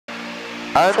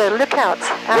And so look out.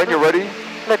 when you're ready,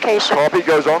 location. carb heat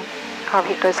goes on. Carb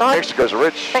heat goes on. Mixture goes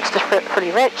rich. Mixture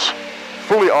fully rich.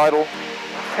 Fully idle.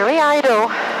 Fully idle.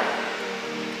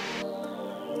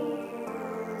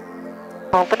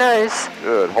 Hold the nose.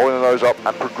 Good. Holding the nose up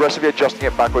and progressively adjusting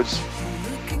it backwards.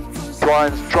 Try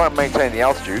and maintain the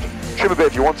altitude. Trim a bit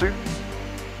if you want to,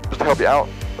 just to help you out.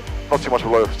 Not too much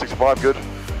below 65. Good.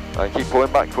 And keep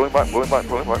pulling back, pulling back, pulling back,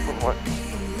 pulling back, pulling back.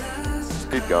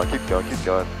 Keep going, keep going, keep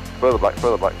going. Further back,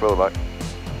 further back, further back.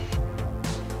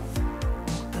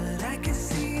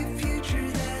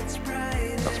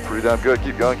 That's pretty damn good.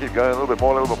 Keep going, keep going. A little bit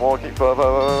more, Keep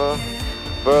further,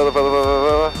 further, further, further,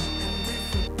 further.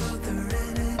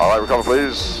 All right, recover,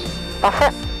 please. Off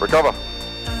it. Recover.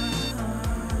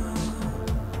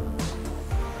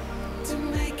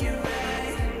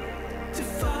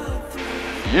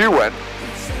 You went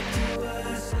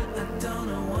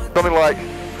something like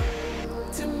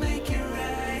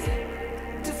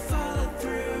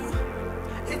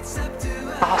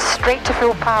straight to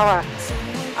full power. Okay,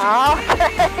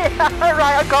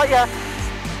 right, I got you.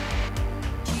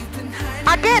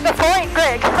 I get the point,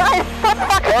 Greg. I'm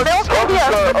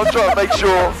trying to make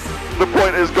sure the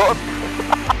point is gone.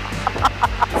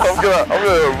 I'm gonna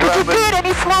Could you do it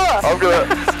any slower?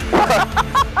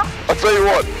 I'll tell you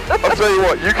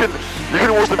what, you can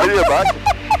watch the video back.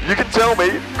 You can tell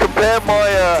me, compare my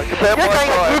You're going time.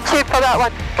 to YouTube for that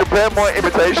one. Compare my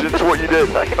imitation to what you did.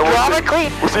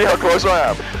 We'll see how close I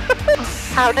am.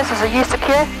 How this is, are you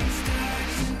secure?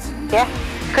 Yeah?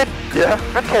 Good? Yeah.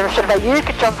 Okay, should have you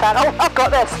could jump that. Oh, I've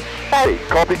got this.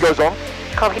 Carb heat goes on.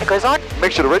 Carb heat goes on.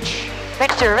 Mixture rich.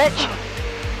 Mixture rich.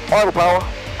 Idle power.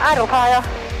 Idle power.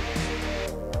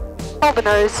 Hold the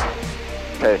nose.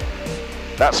 Okay.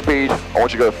 That speed, I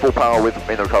want you to go full power with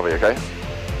in the recovery, okay?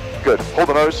 Good. Hold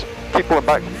the nose. Keep pulling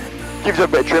back. Give yourself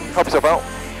a bit of trim. Help yourself out.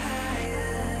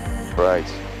 Great.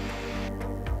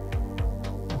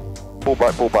 Pull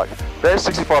back, pull back. There's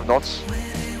 65 knots.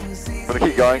 I'm going to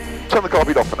keep going. Turn the carb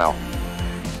heat off for now.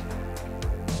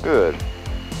 Good.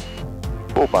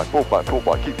 Pull back, pull back, pull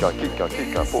back. Keep going, keep going,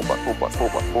 keep going. Pull back, pull back, pull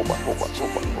back, pull back, pull back, pull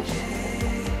back, pull back.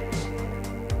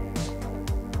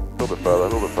 A little bit further, a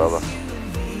little bit further.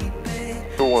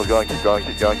 Still want to go, keep going,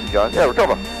 keep going, keep going. Yeah,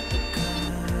 recover.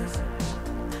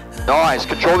 Nice.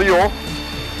 Control the yaw.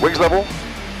 Wings level.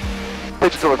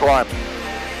 Pitch it to the climb.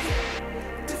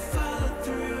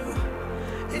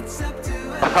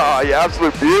 Ah, you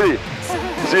absolute beauty. You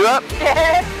see that?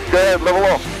 Yeah. Go ahead, level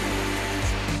off.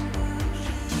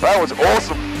 That was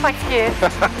awesome. Thank you.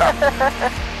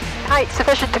 Height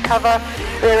sufficient to cover.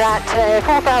 We're at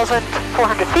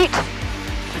 4,400 feet.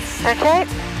 Okay.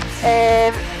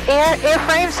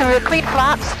 Airframe, so we're clean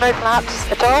flaps, no flaps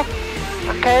at all.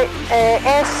 Okay.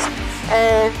 S,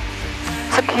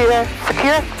 secure.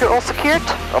 You're all secured.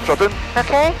 I'm shut in.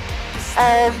 Okay.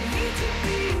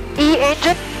 E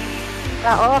engine.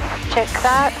 That off. Check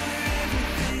that.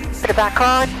 Put it back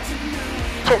on.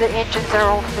 Check the engines are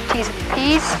all the T's and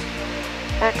P's.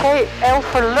 Okay, L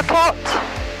for lookout.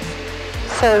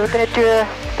 So we're going to do a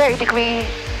 30-degree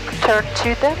turn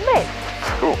to the left.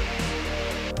 Cool.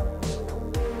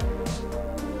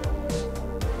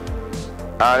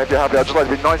 And if you're happy, I'd just like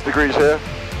to be 90 degrees here,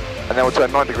 and then we'll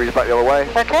turn 90 degrees back the other way.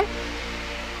 Okay.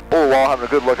 All the while having a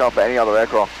good look out for any other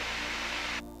aircraft.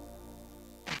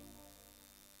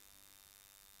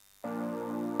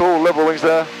 Cool, level wings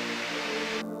there.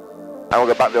 And we'll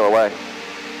go back the other way.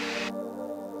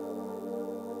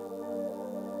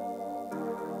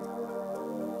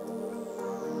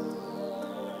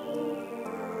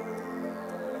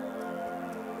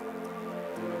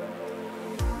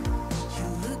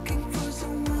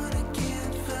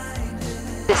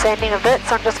 Descending a bit,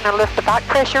 so I'm just going to lift the back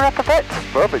pressure up a bit.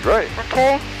 Perfect, great.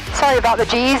 Okay. Sorry about the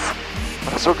G's.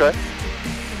 That's okay.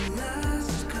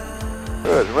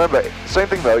 Good. Remember, same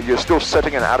thing though, you're still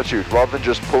setting an attitude rather than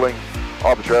just pulling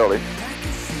arbitrarily.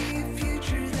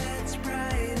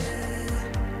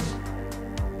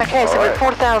 Okay, so right. we're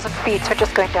 4,000 feet, so we're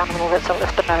just going down a little bit, so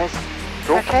lift the nose.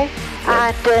 Cool. Okay.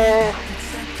 Great.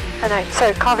 And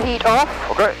so carb heat off.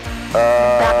 Okay.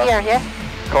 Down here, yeah?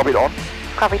 Carb heat on.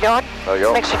 Carb heat on. There you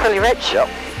go. Mixture fully rich. Yep.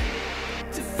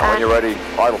 And when you're ready,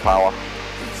 idle power.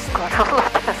 God, I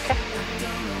love that. Okay.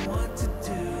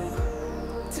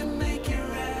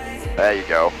 There you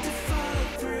go.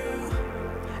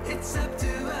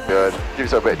 Good. Give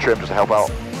yourself a bit of trim just to help out.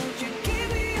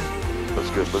 Looks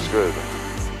good, looks good.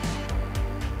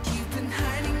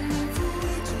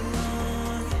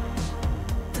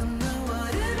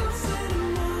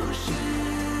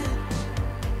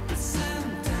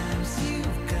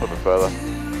 A little bit further.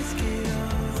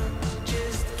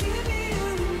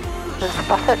 Just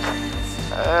buff it.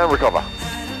 And recover.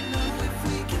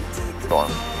 Go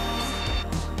on.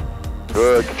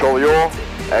 Good, control the yaw.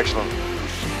 Excellent.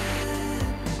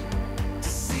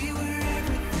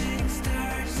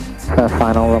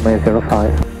 Final runway 05.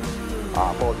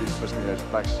 Apologies for missing the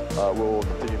thanks. We'll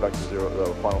continue back to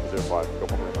final for 05.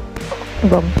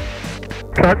 Go on.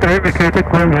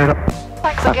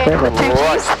 Thanks again for the 2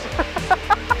 Gs.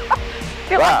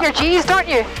 You like your Gs, don't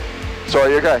you?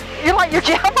 Sorry, you okay? You like your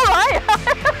Gs, I'm alright.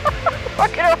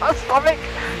 Fucking on my stomach.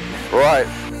 Right.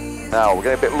 Now, we're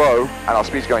getting a bit low, and our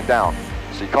speed's going down.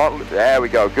 So you can't, there we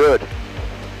go, good.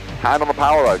 Hand on the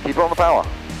power though, keep it on the power.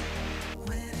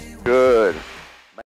 Good.